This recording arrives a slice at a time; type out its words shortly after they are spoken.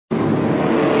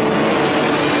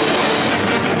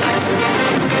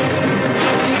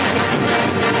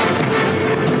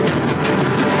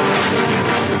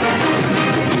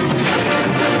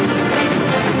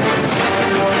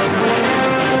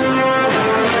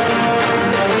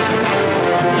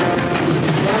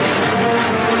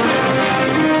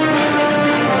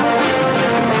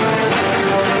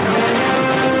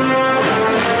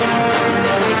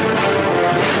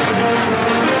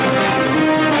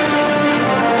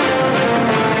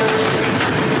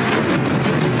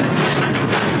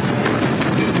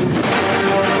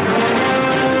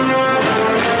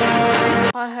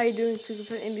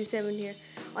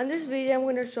On this video, I'm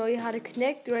going to show you how to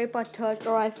connect your iPod Touch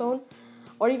or iPhone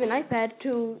or even iPad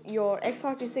to your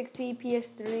Xbox 360,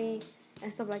 PS3,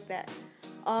 and stuff like that.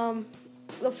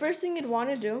 The first thing you'd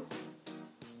want to do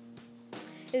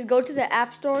is go to the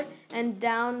App Store and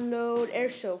download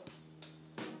AirShow.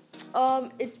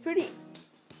 It's pretty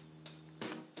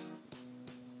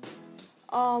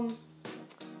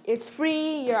it's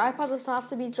free. Your iPod doesn't have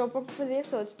to be jailbroken for this,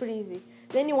 so it's pretty easy.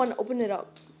 Then you want to open it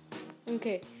up.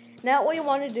 Okay. Now what you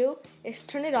want to do is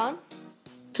turn it on.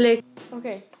 Click.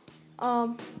 Okay.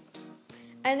 And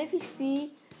if you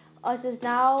see us is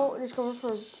now discovered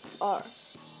for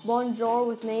Bonjour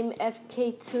with name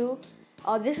FK2.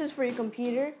 This is for your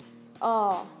computer.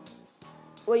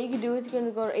 What you can do is you're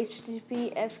gonna go to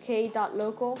http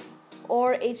fk.local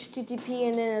or http,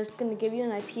 and then it's gonna give you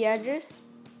an IP address.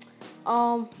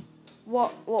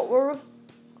 What we're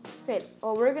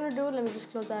gonna do, let me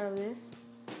just close out of this.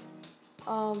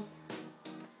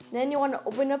 Then you want to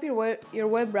open up your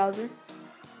web browser.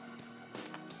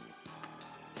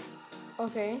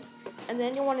 Okay, and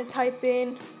then you want to type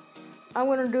in, I'm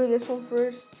gonna do this one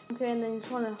first. Okay, and then you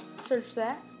just want to search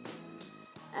that,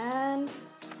 and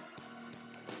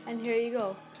here you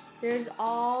go. Here's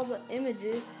all the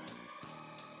images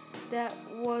that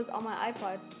was on my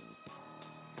iPod.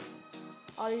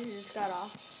 All these just got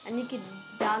off, and you could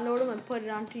download them and put it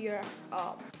onto your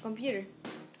computer.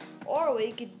 Or what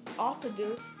you could also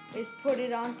do is put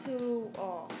it onto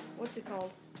what's it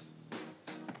called?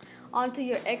 Onto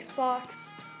your Xbox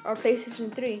or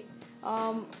PlayStation 3.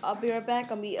 I'll be right back.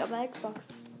 I'll be at my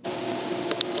Xbox.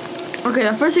 Okay,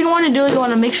 the first thing you want to do is you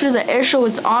want to make sure the AirShow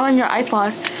is on your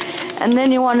iPod, and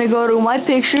then you want to go to My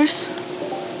Pictures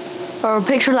or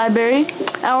Picture Library,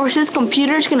 and over this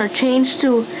computer is gonna change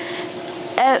to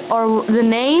or the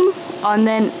name, and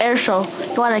then AirShow.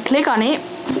 You want to click on it.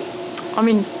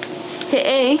 Hit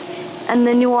A, and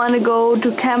then you want to go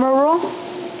to camera roll,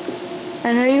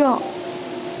 and there you go.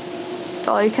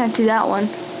 Oh, you can't see that one.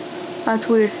 That's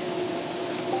weird.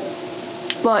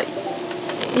 But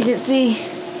you can see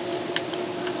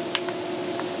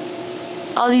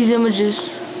all these images.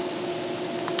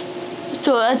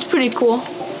 So that's pretty cool.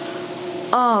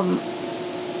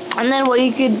 And then what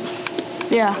you could,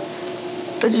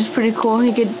 which is pretty cool.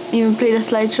 You could even play the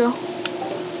slideshow.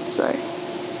 Sorry.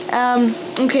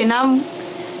 Okay,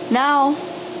 now,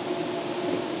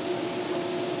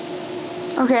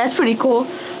 okay, that's pretty cool.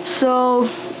 So,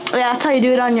 yeah, that's how you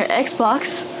do it on your Xbox.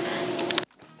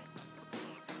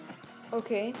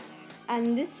 Okay,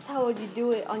 and this is how you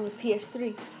do it on your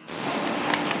PS3.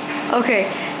 Okay,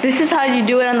 this is how you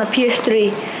do it on the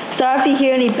PS3. Sorry if you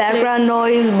hear any background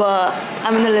noise, but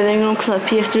I'm in the living room because the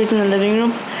PS3 is in the living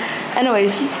room.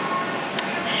 Anyways,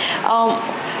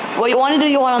 what you want to do,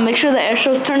 you want to make sure the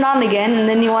AirShow is turned on again, and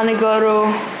then you want to go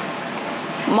to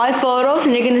My Photos,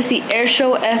 and you're going to see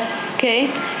AirShow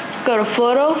FK. Go to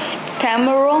Photos,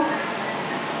 Camera Roll,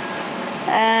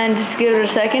 and just give it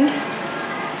a second,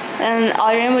 and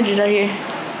all your images are here.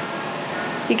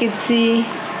 You can see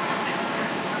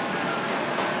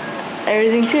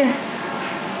everything's here.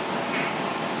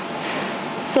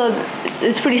 So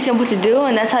it's pretty simple to do,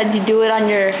 and that's how you do it on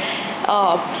your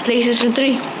PlayStation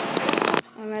 3.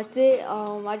 And that's it.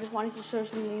 I just wanted to show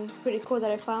something pretty cool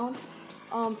that I found.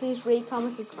 Please rate,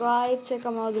 comment, subscribe, check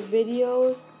out my other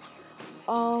videos.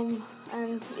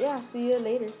 And yeah, see you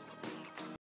later.